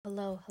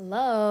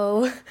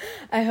Hello.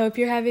 I hope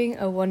you're having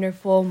a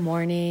wonderful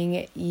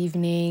morning,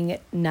 evening,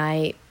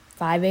 night,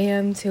 5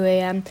 a.m., 2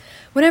 a.m.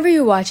 Whenever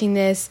you're watching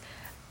this,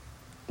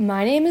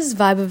 my name is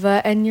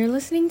Vibeva and you're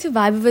listening to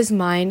Vibeva's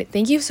Mind.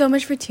 Thank you so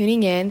much for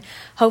tuning in.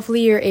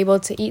 Hopefully you're able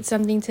to eat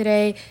something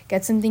today,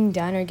 get something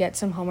done, or get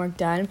some homework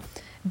done.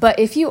 But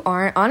if you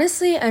aren't,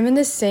 honestly, I'm in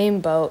the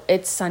same boat.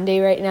 It's Sunday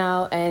right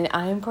now, and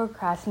I'm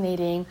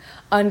procrastinating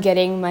on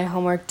getting my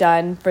homework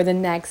done for the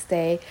next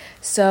day.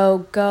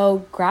 So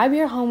go grab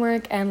your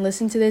homework and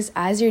listen to this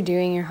as you're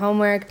doing your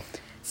homework.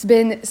 It's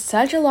been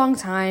such a long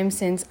time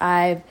since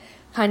I've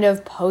kind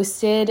of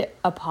posted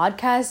a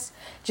podcast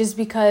just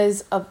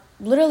because of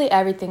literally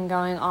everything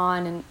going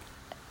on, and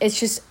it's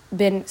just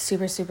been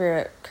super,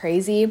 super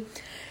crazy.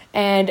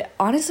 And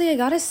honestly, I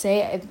gotta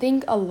say, I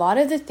think a lot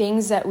of the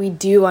things that we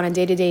do on a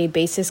day-to-day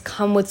basis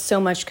come with so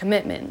much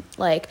commitment.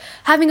 Like,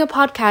 having a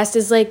podcast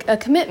is like a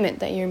commitment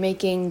that you're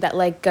making that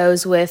like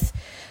goes with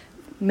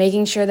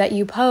making sure that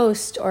you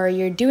post or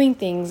you're doing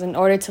things in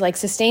order to like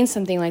sustain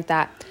something like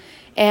that.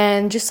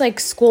 And just like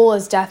school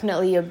is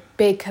definitely a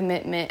big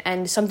commitment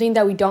and something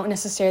that we don't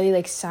necessarily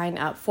like sign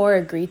up for or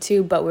agree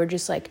to, but we're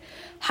just like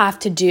have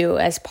to do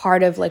as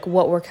part of like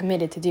what we're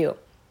committed to do.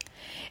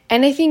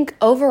 And I think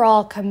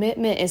overall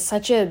commitment is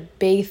such a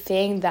big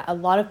thing that a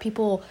lot of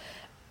people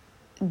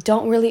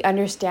don't really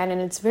understand, and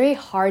it's very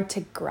hard to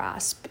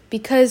grasp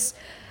because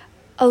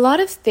a lot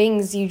of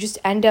things you just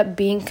end up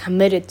being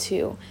committed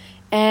to.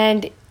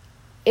 And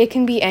it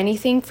can be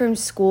anything from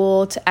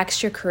school to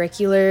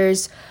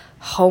extracurriculars,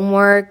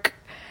 homework,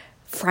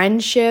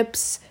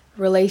 friendships,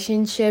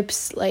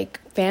 relationships, like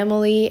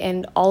family,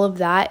 and all of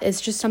that.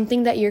 It's just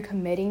something that you're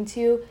committing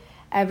to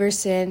ever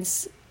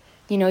since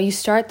you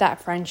start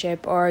that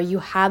friendship, or you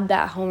have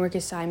that homework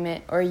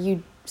assignment, or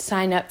you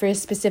sign up for a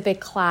specific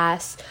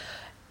class.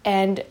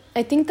 And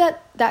I think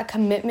that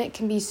commitment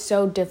can be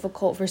so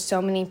difficult for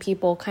so many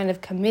people kind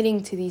of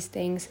committing to these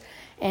things.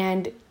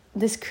 And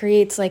this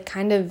creates like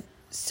kind of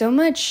so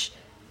much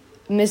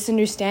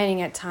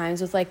misunderstanding at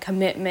times with like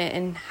commitment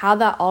and how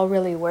that all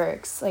really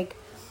works. Like,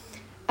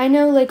 I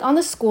know like on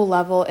the school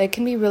level, it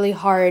can be really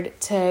hard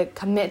to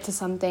commit to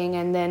something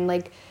and then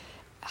like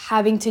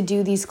having to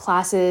do these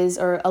classes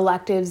or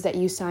electives that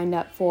you signed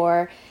up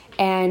for,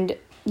 and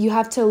you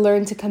have to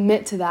learn to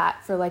commit to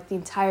that for like the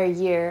entire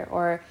year.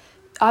 Or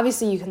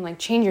obviously you can like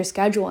change your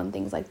schedule and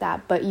things like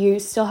that, but you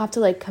still have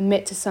to like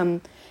commit to some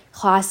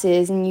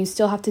classes, and you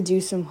still have to do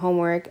some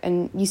homework,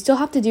 and you still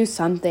have to do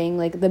something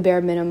like the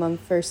bare minimum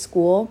for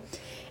school.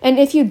 And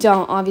if you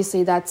don't,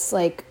 obviously that's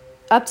like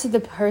up to the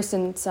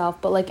person itself,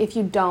 but like if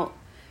you don't,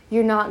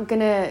 you're not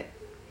gonna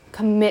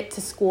commit to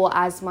school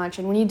as much.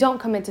 And when you don't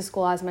commit to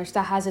school as much,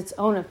 that has its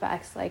own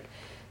effects, like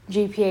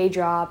GPA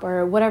drop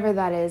or whatever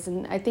that is.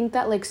 And I think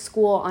that like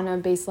school on a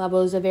base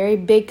level is a very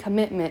big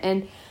commitment.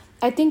 And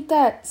I think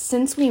that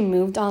since we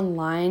moved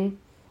online,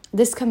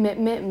 this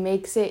commitment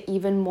makes it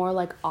even more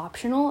like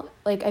optional.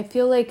 Like, I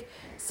feel like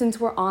since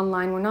we're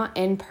online, we're not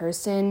in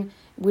person,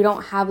 we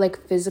don't have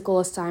like physical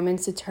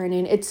assignments to turn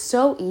in, it's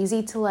so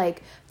easy to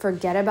like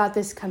forget about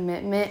this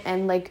commitment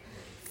and like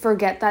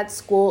forget that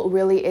school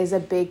really is a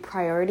big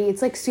priority.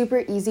 It's like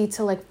super easy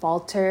to like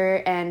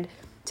falter and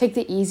take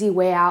the easy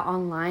way out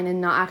online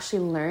and not actually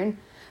learn,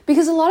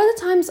 because a lot of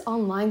the times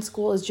online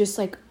school is just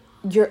like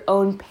your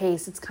own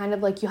pace. It's kind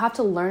of like you have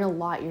to learn a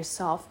lot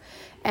yourself,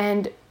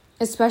 and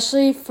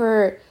especially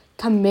for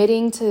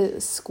committing to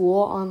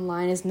school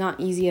online is not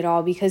easy at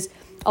all, because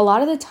a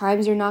lot of the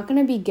times you're not going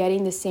to be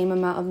getting the same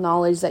amount of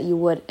knowledge that you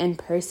would in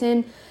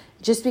person,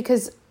 just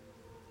because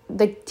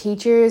the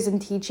teachers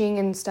and teaching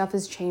and stuff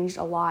has changed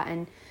a lot,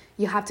 and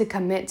you have to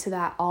commit to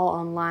that all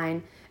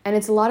online. And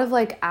it's a lot of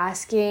like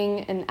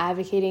asking and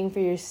advocating for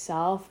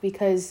yourself,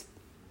 because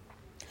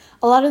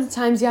a lot of the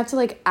times you have to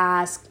like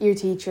ask your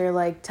teacher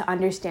like to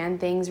understand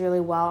things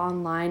really well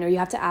online, or you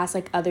have to ask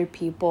like other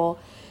people.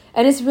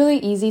 And it's really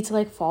easy to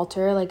like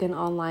falter like in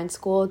online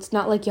school. It's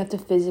not like you have to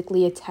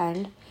physically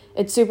attend.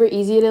 It's super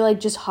easy to like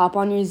just hop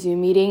on your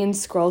Zoom meeting and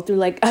scroll through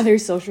like other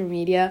social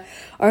media,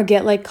 or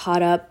get like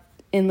caught up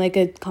in like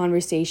a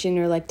conversation,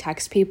 or like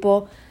text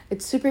people.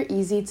 It's super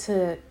easy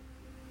to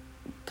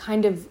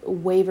kind of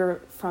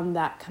waver from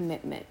that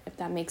commitment, if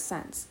that makes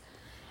sense.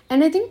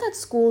 And I think that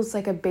school is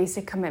like a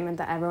basic commitment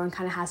that everyone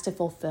kind of has to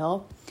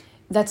fulfill.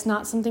 That's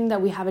not something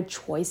that we have a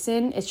choice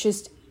in. It's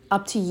just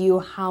up to you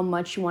how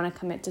much you want to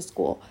commit to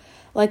school.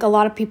 Like, a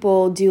lot of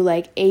people do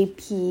like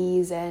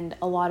APs and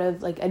a lot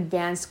of like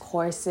advanced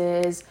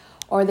courses,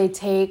 or they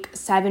take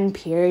 7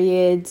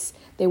 periods.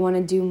 They want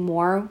to do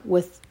more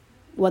with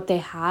what they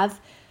have,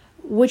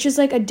 which is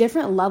like a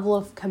different level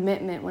of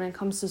commitment when it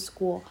comes to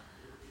school.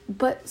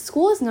 But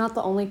school is not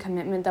the only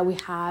commitment that we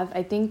have.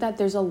 I think that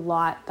there's a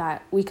lot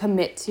that we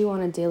commit to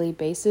on a daily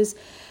basis.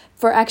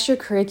 For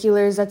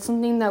extracurriculars, that's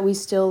something that we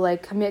still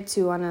like commit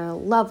to on a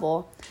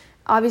level.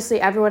 Obviously,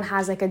 everyone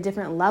has like a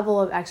different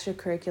level of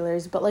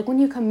extracurriculars, but like when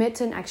you commit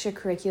to an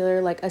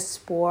extracurricular, like a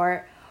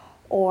sport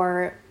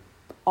or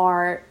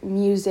art,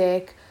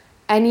 music,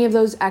 any of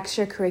those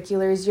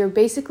extracurriculars, you're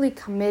basically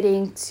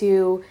committing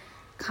to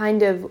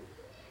kind of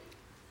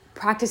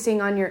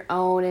practicing on your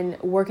own and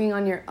working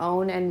on your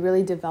own and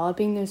really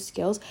developing those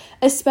skills,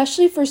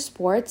 especially for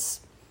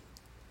sports,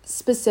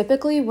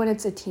 specifically when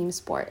it's a team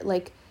sport.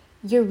 Like,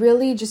 you're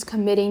really just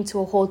committing to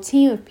a whole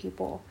team of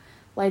people.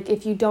 Like,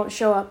 if you don't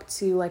show up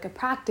to like a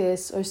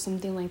practice or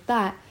something like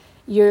that,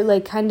 you're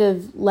like kind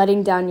of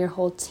letting down your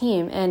whole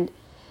team. And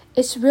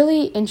it's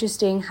really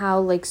interesting how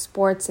like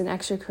sports and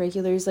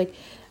extracurriculars, like,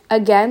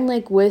 again,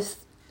 like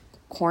with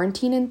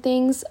quarantine and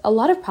things, a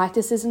lot of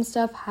practices and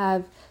stuff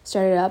have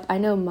started up. I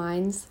know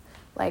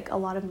a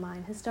lot of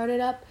mine has started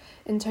up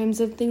in terms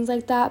of things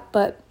like that.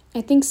 But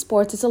I think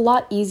sports, it's a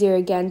lot easier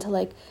again to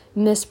like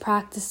miss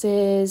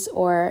practices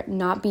or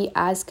not be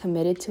as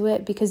committed to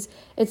it, because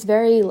it's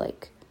very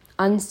like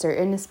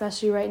uncertain,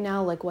 especially right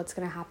now, like what's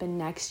going to happen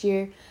next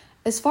year.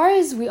 As far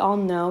as we all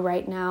know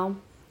right now,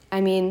 I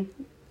mean,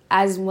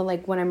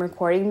 when I'm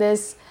recording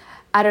this,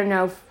 I don't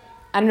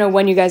know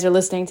when you guys are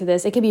listening to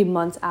this. It could be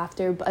months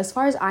after, but as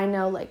far as I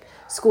know, like,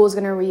 school is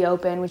going to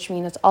reopen, which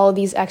means all of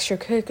these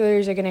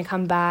extracurriculars are going to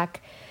come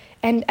back.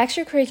 And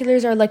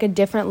extracurriculars are like a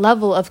different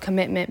level of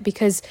commitment,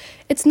 because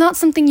it's not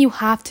something you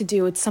have to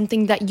do. It's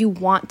something that you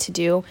want to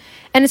do.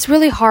 And it's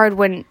really hard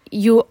when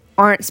you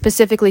aren't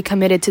specifically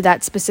committed to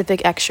that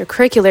specific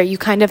extracurricular. You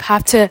kind of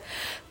have to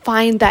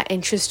find that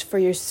interest for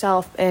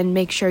yourself and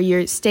make sure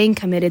you're staying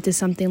committed to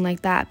something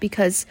like that,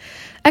 because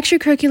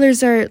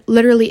extracurriculars are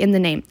literally in the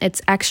name.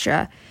 It's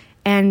extra,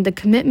 and the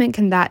commitment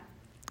can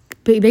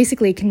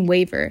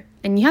waver,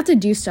 and you have to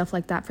do stuff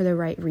like that for the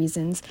right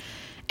reasons.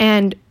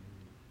 And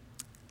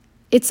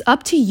it's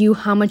up to you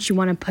how much you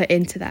want to put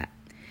into that.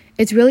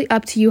 It's really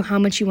up to you how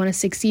much you want to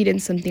succeed in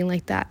something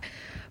like that.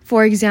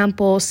 For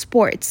example,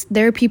 sports.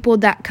 There are people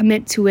that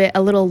commit to it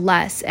a little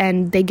less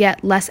and they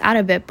get less out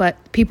of it, but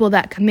people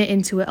that commit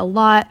into it a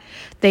lot,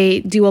 they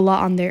do a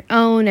lot on their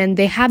own, and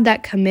they have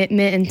that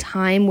commitment and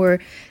time where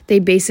they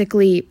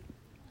basically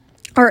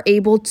are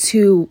able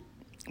to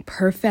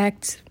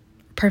perfect.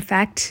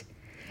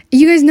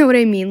 You guys know what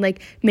I mean?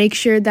 Like, make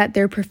sure that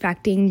they're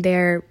perfecting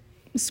their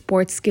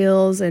sports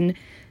skills and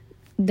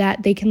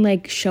that they can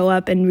like show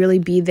up and really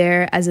be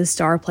there as a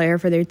star player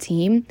for their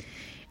team.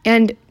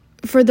 And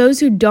for those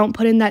who don't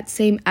put in that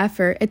same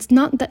effort, it's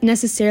not that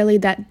necessarily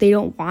that they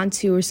don't want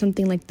to or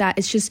something like that.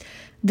 It's just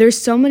there's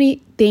so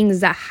many things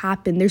that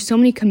happen. There's so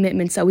many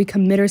commitments that we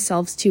commit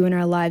ourselves to in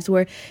our lives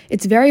where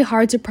it's very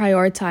hard to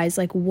prioritize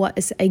like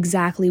what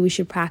exactly we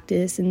should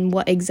practice and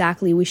what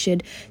exactly we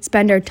should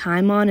spend our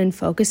time on and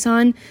focus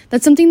on.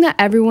 That's something that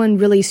everyone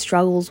really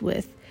struggles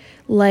with.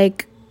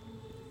 Like,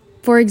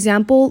 for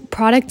example,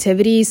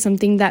 productivity is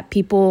something that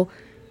people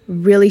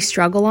really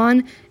struggle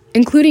on,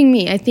 including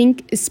me. I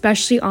think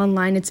especially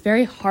online, it's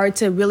very hard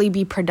to really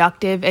be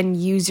productive and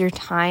use your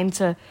time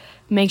to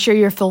make sure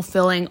you're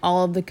fulfilling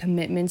all of the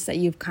commitments that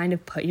you've kind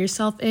of put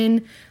yourself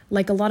in.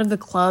 Like a lot of the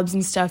clubs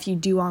and stuff you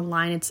do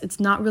online, it's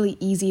not really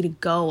easy to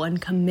go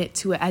and commit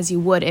to it as you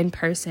would in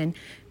person,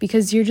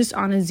 because you're just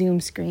on a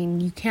Zoom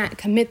screen. You can't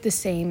commit the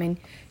same, and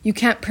you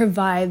can't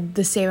provide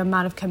the same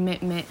amount of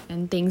commitment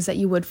and things that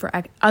you would for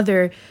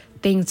other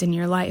things in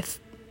your life.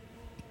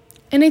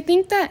 And I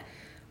think that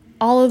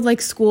all of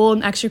like school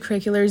and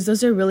extracurriculars,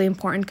 those are really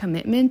important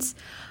commitments.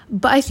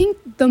 But I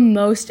think the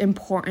most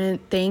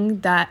important thing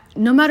that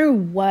no matter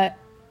what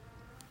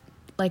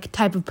like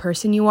type of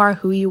person you are,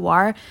 who you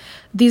are,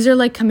 these are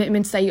like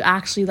commitments that you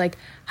actually like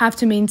have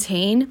to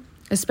maintain,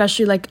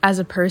 especially like as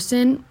a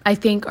person, I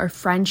think are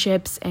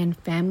friendships and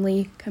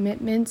family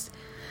commitments.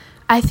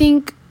 I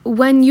think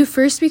when you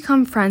first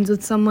become friends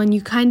with someone,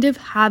 you kind of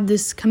have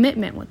this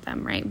commitment with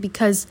them, right?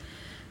 Because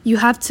you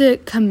have to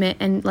commit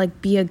and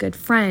like be a good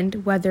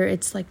friend, whether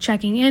it's like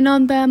checking in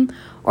on them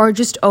or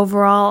just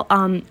overall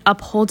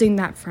upholding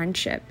that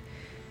friendship.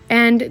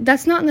 And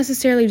that's not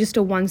necessarily just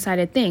a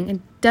one-sided thing.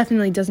 It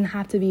definitely doesn't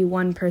have to be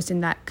one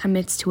person that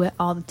commits to it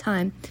all the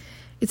time.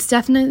 It's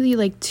definitely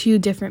like two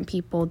different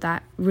people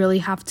that really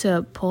have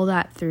to pull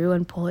that through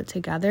and pull it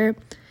together.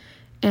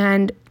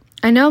 And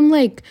I know I'm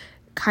like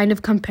kind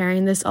of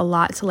comparing this a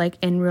lot to like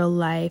in real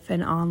life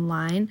and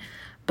online,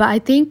 but I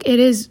think it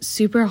is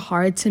super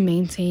hard to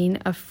maintain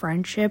a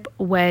friendship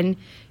when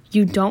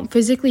you don't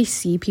physically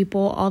see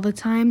people all the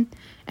time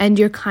and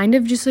you're kind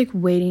of just like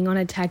waiting on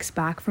a text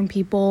back from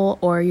people,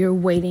 or you're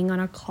waiting on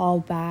a call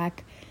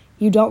back.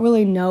 You don't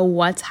really know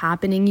what's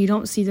happening. You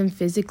don't see them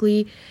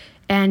physically,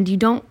 and you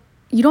don't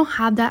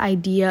have that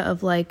idea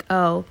of like,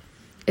 oh,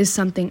 is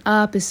something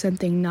up? Is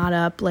something not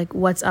up? Like,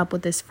 what's up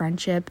with this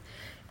friendship?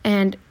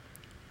 And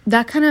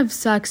that kind of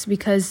sucks,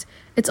 because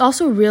it's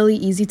also really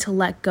easy to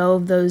let go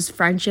of those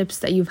friendships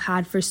that you've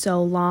had for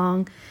so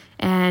long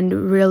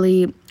and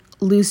really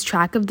lose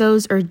track of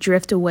those or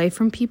drift away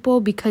from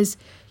people because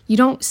you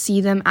don't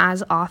see them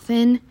as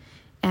often,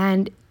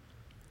 and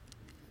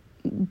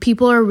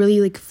people are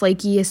really like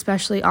flaky,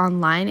 especially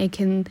online. It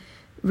can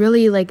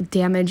really like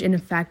damage and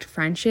affect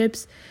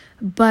friendships.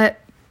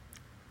 But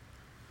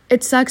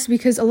it sucks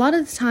because a lot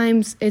of the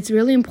times it's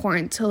really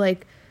important to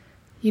like,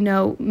 you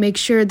know, make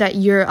sure that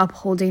you're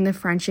upholding the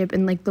friendship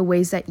in like the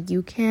ways that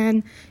you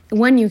can,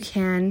 when you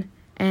can,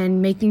 and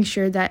making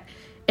sure that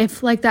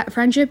if like that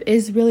friendship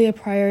is really a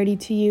priority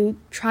to you,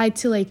 try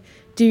to like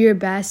do your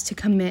best to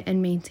commit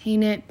and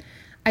maintain it.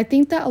 I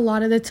think that a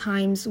lot of the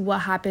times what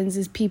happens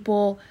is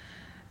people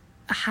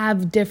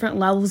have different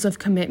levels of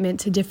commitment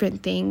to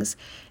different things,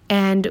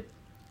 and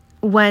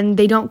when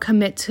they don't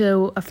commit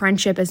to a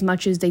friendship as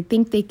much as they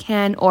think they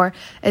can or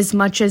as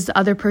much as the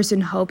other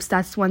person hopes,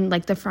 that's when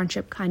like the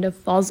friendship kind of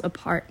falls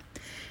apart.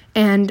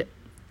 And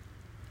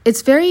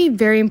it's very,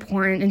 very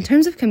important in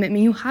terms of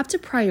commitment. You have to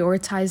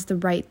prioritize the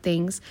right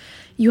things.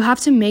 You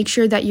have to make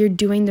sure that you're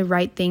doing the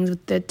right things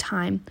with the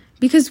time,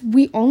 because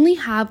we only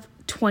have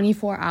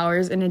 24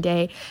 hours in a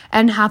day,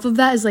 and half of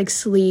that is like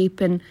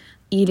sleep and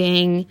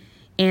eating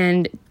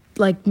and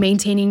like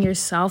maintaining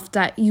yourself,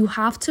 that you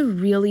have to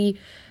really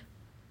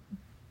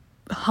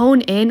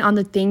hone in on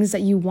the things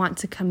that you want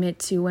to commit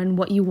to and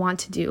what you want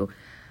to do.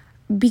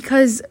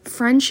 Because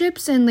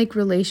friendships and like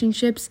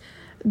relationships,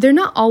 they're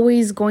not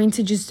always going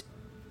to just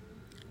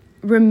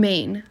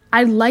remain.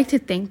 I'd like to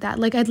think that.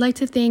 Like, I'd like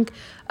to think,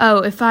 oh,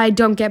 if I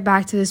don't get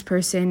back to this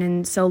person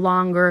in so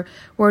long, or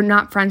we're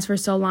not friends for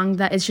so long,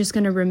 that it's just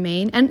going to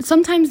remain. And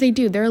sometimes they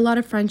do. There are a lot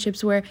of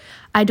friendships where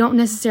I don't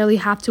necessarily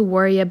have to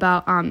worry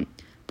about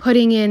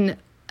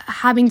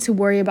having to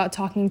worry about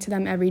talking to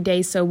them every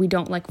day so we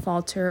don't like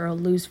falter or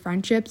lose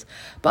friendships.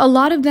 But a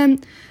lot of them,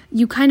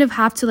 you kind of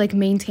have to like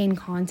maintain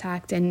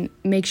contact and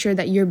make sure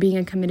that you're being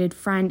a committed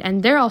friend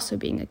and they're also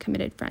being a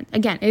committed friend.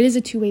 Again, it is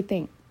a two-way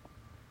thing.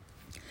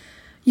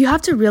 You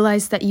have to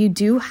realize that you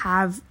do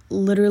have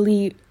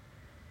literally,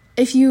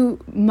 if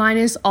you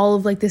minus all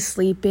of like the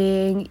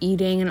sleeping,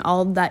 eating, and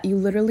all of that, you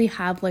literally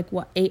have like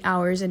 8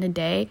 hours in a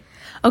day.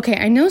 Okay,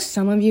 I know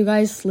some of you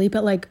guys sleep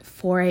at like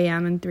 4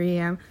 a.m. and 3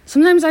 a.m.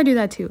 Sometimes I do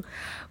that too.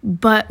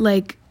 But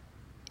like,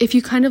 if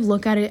you kind of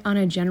look at it on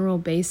a general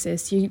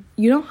basis, you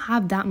don't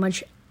have that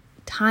much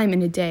time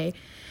in a day.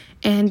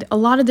 And a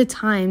lot of the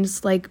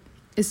times, like,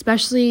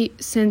 especially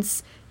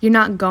since you're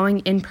not going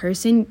in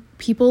person,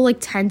 people like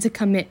tend to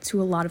commit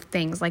to a lot of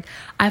things. Like,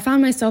 I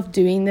found myself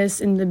doing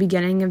this in the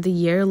beginning of the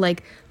year,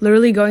 like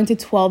literally going to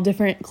 12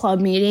 different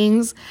club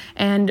meetings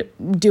and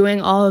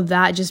doing all of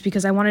that just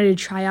because I wanted to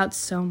try out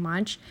so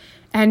much.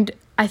 And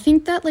I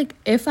think that like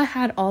if I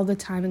had all the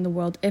time in the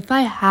world, if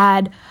I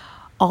had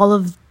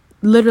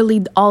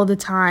literally all of the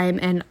time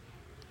and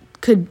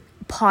could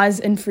pause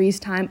and freeze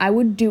time, I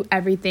would do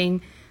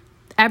everything,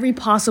 every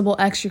possible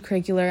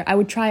extracurricular. I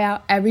would try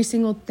out every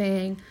single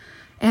thing.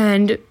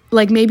 And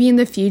like maybe in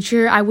the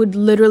future, I would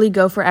literally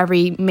go for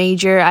every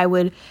major. I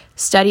would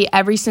study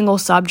every single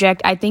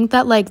subject. I think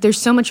that like there's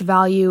so much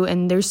value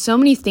and there's so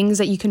many things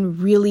that you can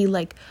really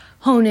like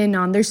hone in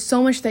on. There's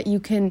so much that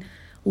you can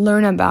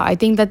learn about. I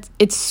think that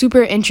it's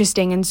super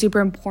interesting and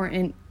super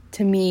important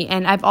to me.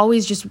 And I've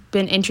always just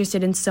been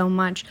interested in so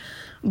much.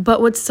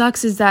 But what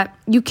sucks is that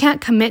you can't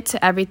commit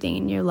to everything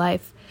in your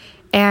life.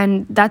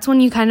 And that's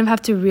when you kind of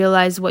have to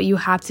realize what you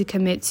have to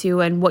commit to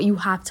and what you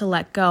have to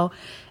let go.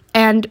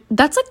 And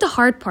that's like the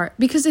hard part,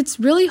 because it's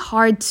really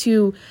hard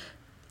to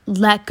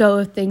let go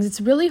of things.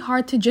 It's really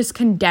hard to just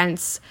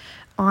condense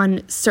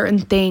on certain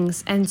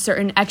things and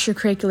certain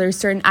extracurriculars,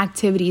 certain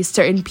activities,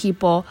 certain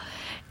people.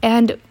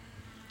 And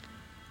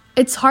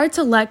it's hard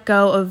to let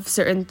go of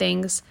certain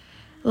things.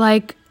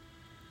 Like,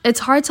 it's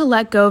hard to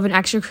let go of an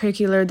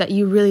extracurricular that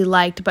you really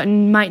liked but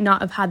might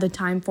not have had the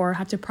time for,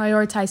 have to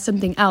prioritize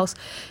something else,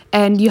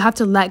 and you have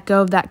to let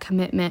go of that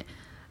commitment.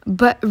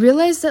 But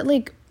realize that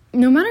like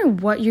no matter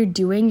what you're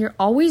doing, you're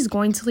always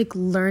going to like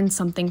learn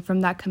something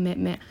from that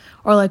commitment,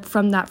 or like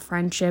from that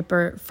friendship,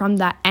 or from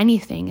that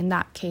anything in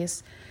that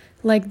case.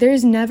 Like,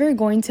 there's never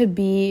going to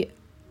be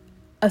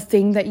a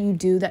thing that you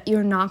do that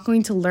you're not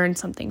going to learn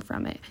something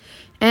from it.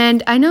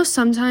 And I know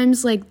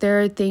sometimes like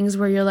there are things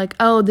where you're like,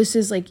 oh, this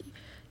is like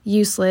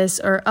useless,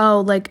 or oh,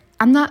 like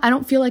I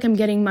don't feel like I'm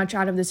getting much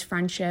out of this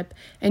friendship,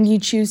 and you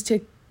choose to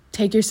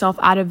take yourself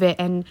out of it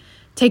and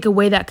take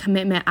away that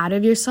commitment out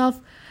of yourself.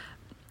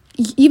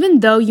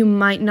 Even though you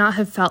might not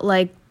have felt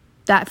like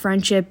that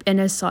friendship in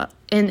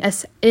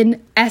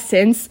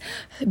essence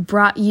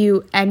brought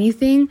you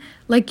anything,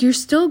 like you're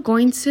still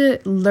going to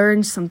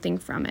learn something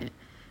from it.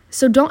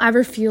 So don't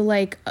ever feel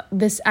like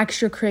this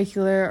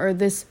extracurricular or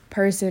this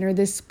person or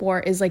this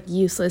sport is like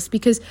useless,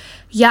 because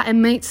yeah, it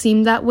might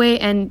seem that way,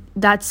 and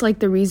that's like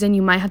the reason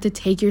you might have to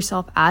take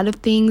yourself out of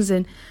things,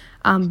 and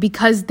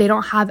because they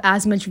don't have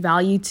as much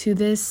value to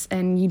this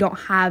and you don't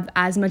have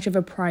as much of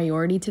a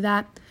priority to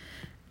that.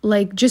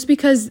 Like, just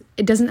because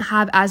it doesn't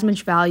have as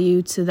much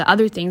value to the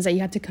other things that you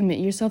have to commit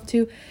yourself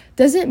to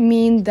doesn't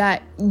mean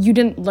that you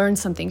didn't learn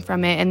something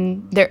from it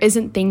and there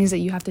isn't things that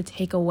you have to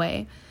take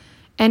away.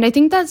 And I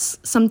think that's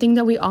something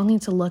that we all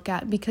need to look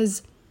at,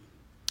 because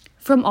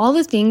from all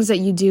the things that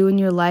you do in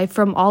your life,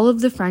 from all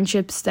of the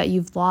friendships that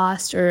you've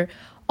lost, or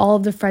all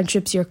of the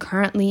friendships you're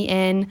currently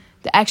in,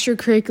 the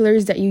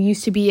extracurriculars that you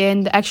used to be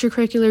in, the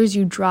extracurriculars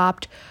you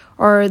dropped,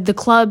 or the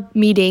club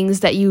meetings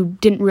that you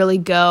didn't really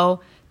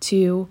go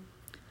to,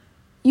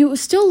 you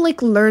still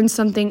like learn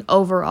something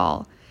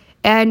overall.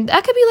 And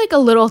that could be like a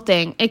little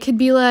thing. It could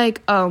be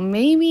like, oh,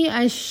 maybe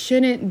I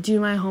shouldn't do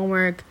my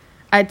homework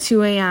at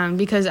 2 a.m.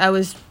 because I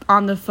was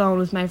on the phone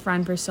with my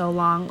friend for so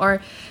long,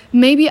 or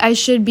maybe I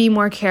should be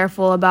more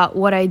careful about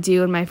what I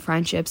do in my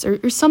friendships,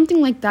 or something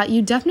like that.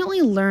 You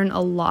definitely learn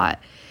a lot.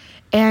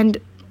 And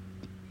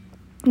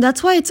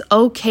that's why it's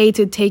okay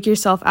to take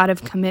yourself out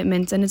of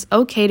commitments, and it's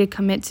okay to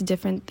commit to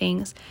different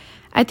things.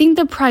 I think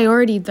the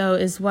priority, though,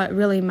 is what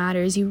really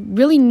matters. You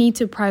really need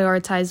to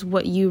prioritize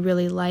what you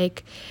really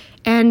like.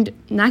 And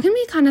that can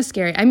be kind of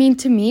scary. I mean,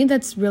 to me,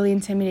 that's really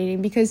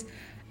intimidating because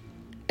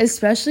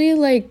especially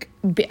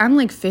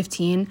I'm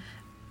 15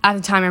 at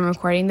the time I'm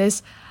recording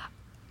this.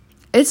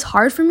 It's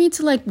hard for me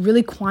to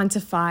really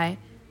quantify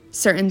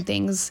certain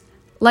things.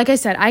 Like I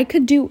said, I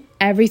could do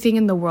everything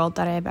in the world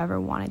that I have ever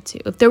wanted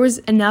to. If there was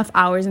enough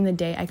hours in the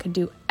day, I could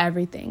do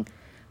everything.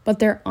 But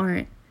there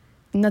aren't.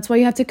 And that's why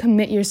you have to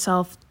commit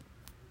yourself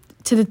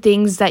to the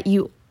things that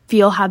you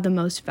feel have the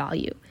most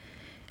value.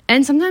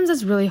 And sometimes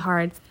that's really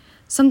hard.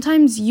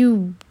 Sometimes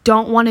you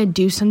don't want to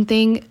do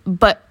something,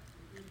 but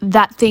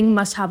that thing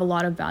must have a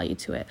lot of value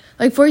to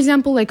it. For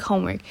example,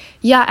 homework.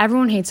 Yeah,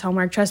 everyone hates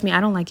homework. Trust me,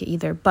 I don't like it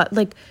either.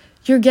 But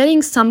you're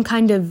getting some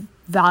kind of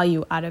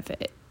value out of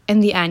it. In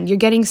the end, you're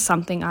getting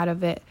something out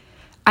of it.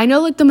 I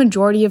know the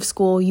majority of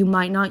school you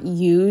might not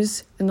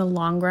use in the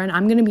long run.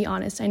 I'm going to be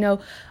honest. I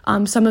know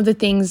some of the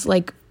things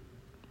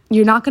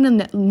you're not going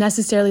to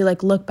necessarily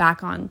look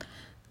back on,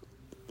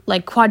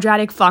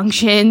 quadratic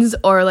functions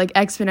or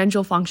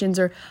exponential functions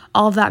or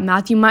all of that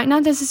math you might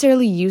not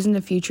necessarily use in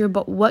the future,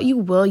 but what you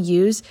will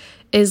use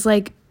is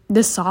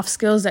the soft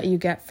skills that you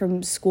get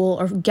from school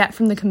or get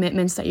from the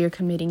commitments that you're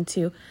committing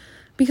to.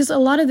 Because a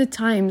lot of the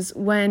times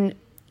when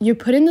you're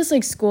put in this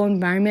school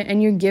environment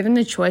and you're given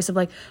the choice of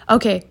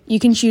okay, you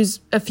can choose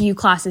a few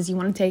classes you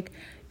want to take,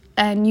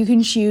 and you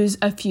can choose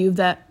a few of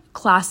the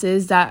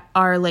classes that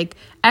are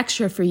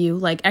extra for you,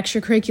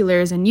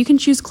 extracurriculars, and you can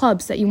choose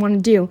clubs that you want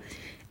to do.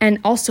 And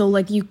also,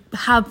 you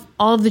have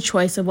all of the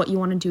choice of what you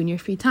want to do in your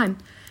free time.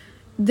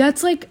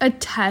 That's, a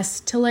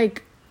test to,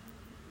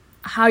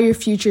 how your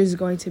future is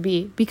going to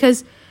be.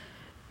 Because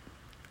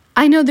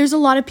I know there's a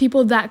lot of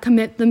people that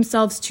commit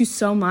themselves to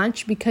so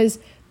much because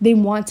they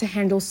want to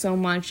handle so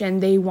much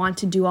and they want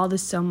to do all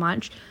this so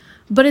much.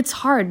 But it's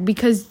hard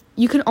because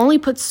you can only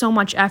put so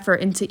much effort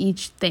into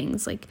each thing.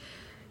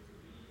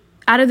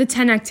 Out of the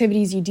 10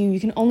 activities you do, you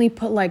can only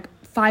put,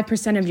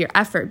 5% of your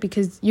effort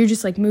because you're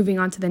just, moving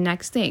on to the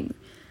next thing.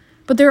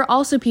 But there are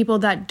also people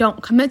that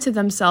don't commit to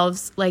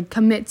themselves,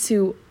 commit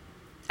to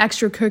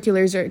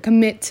extracurriculars or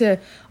commit to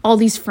all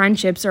these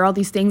friendships or all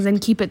these things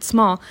and keep it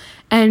small.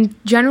 And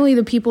generally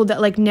the people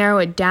that narrow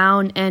it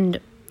down and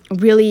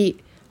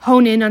really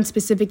hone in on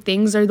specific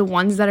things are the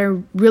ones that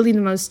are really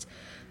the most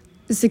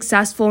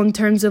successful in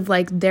terms of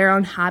their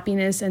own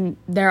happiness and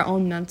their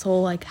own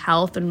mental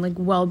health and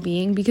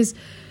well-being. Because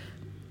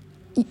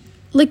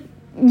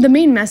the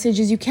main message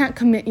is you can't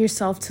commit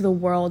yourself to the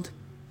world.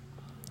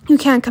 You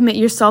can't commit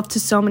yourself to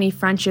so many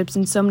friendships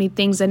and so many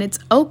things, and it's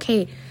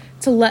okay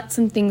to let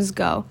some things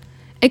go.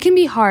 It can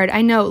be hard,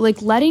 I know,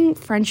 letting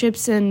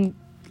friendships and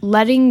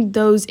letting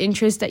those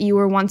interests that you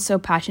were once so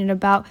passionate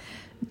about,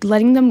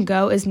 letting them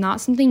go is not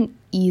something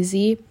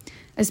easy,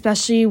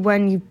 especially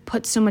when you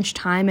put so much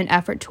time and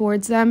effort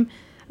towards them.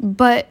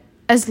 But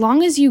as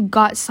long as you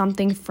got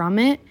something from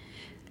it,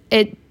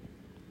 it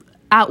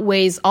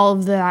outweighs all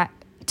of that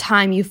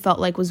time you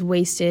felt was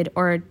wasted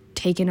or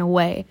taken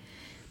away.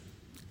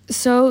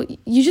 So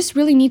you just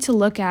really need to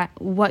look at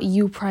what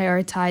you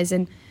prioritize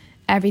and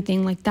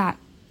everything like that.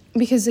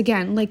 Because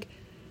again,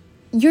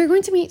 you're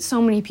going to meet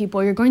so many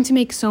people, you're going to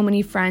make so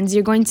many friends,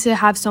 you're going to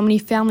have so many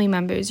family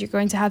members, you're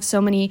going to have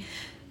so many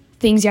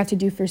things you have to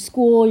do for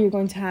school, you're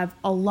going to have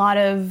a lot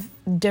of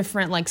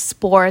different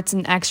sports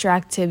and extra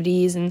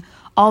activities and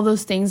all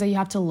those things that you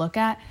have to look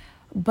at.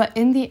 But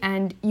in the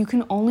end, you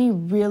can only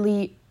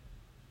really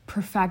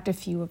perfect a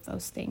few of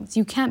those things.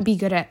 You can't be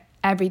good at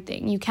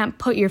everything. You can't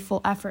put your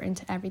full effort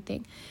into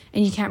everything,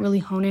 and you can't really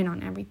hone in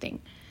on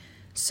everything.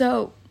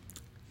 So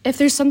if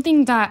there's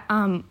something that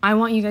I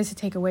want you guys to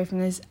take away from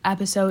this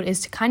episode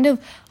is to kind of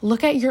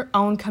look at your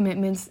own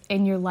commitments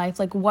in your life.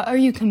 What are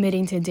you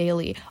committing to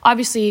daily?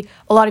 Obviously,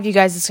 a lot of you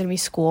guys, it's going to be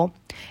school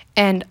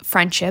and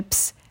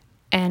friendships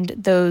and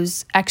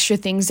those extra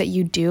things that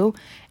you do.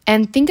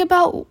 And think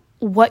about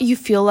what you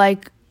feel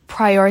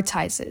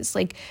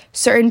prioritizes,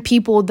 certain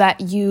people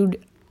that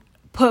you'd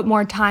put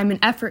more time and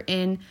effort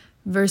in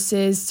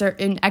versus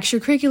certain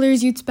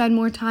extracurriculars you'd spend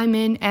more time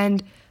in,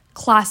 and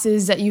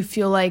classes that you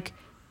feel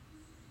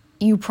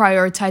you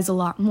prioritize a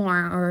lot more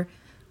or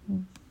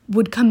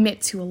would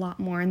commit to a lot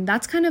more. And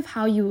that's kind of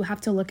how you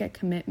have to look at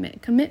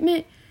commitment.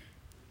 Commitment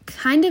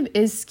kind of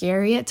is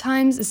scary at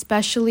times,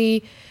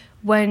 especially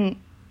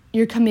when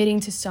you're committing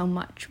to so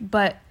much.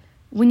 But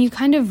when you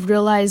kind of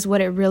realize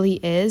what it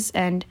really is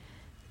and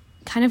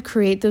kind of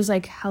create those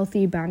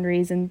healthy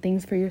boundaries and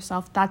things for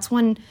yourself, that's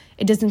when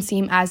it doesn't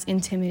seem as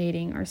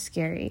intimidating or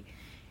scary.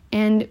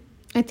 And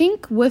I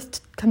think with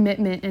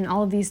commitment and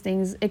all of these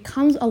things, it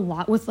comes a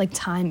lot with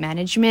time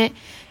management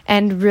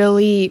and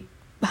really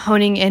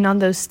honing in on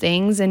those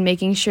things and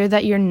making sure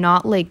that you're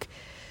not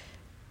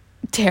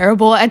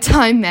terrible at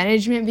time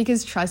management,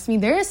 because trust me,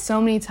 there are so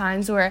many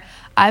times where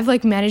I've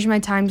like managed my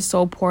time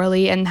so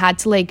poorly and had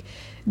to like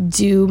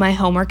do my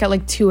homework at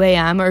like 2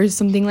 a.m. or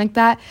something like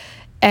that,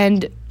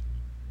 and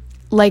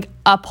like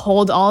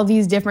uphold all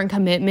these different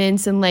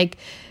commitments and like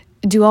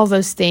do all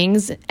those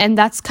things. And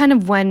that's kind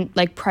of when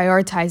like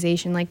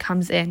prioritization like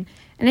comes in.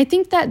 And I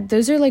think that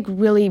those are like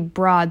really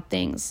broad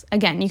things.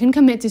 Again, you can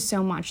commit to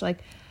so much, like,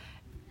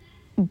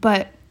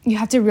 but you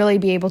have to really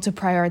be able to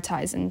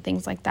prioritize and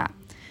things like that.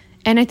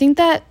 And I think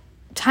that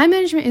time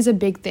management is a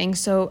big thing.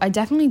 So I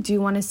definitely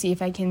do want to see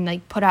if I can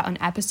like put out an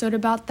episode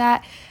about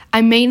that.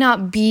 I may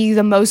not be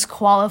the most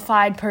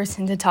qualified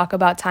person to talk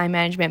about time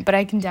management, but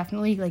I can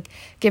definitely like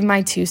give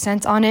my 2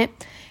 cents on it.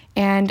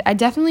 And I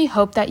definitely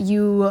hope that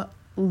you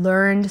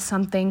learned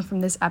something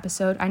from this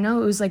episode. I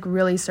know it was like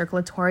really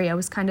circulatory. I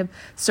was kind of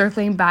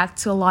circling back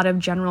to a lot of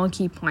general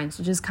key points,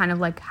 which is kind of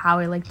like how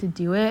I like to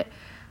do it.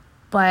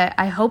 But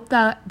I hope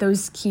that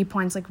those key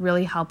points like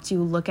really helped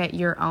you look at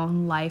your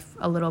own life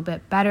a little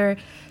bit better.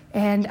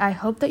 And I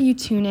hope that you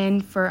tune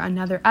in for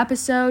another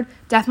episode.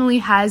 Definitely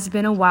has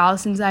been a while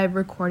since I've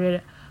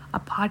recorded a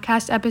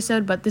podcast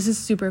episode, but this is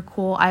super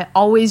cool. I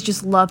always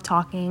just love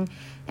talking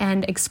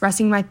and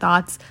expressing my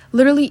thoughts.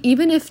 Literally,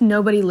 even if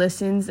nobody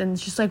listens and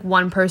it's just like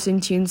one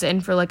person tunes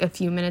in for like a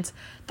few minutes,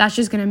 that's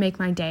just going to make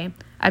my day.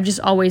 I've just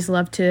always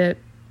loved to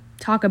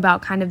talk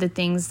about kind of the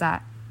things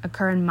that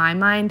occur in my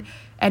mind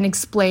and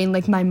explain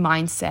like my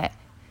mindset,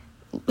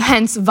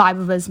 hence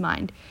Viba's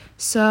mind.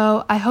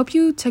 So I hope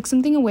you took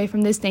something away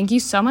from this. Thank you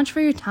so much for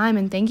your time,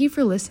 and thank you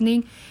for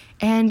listening.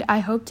 And I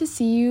hope to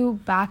see you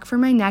back for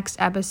my next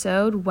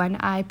episode when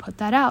I put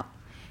that out.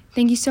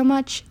 Thank you so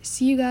much.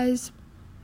 See you guys.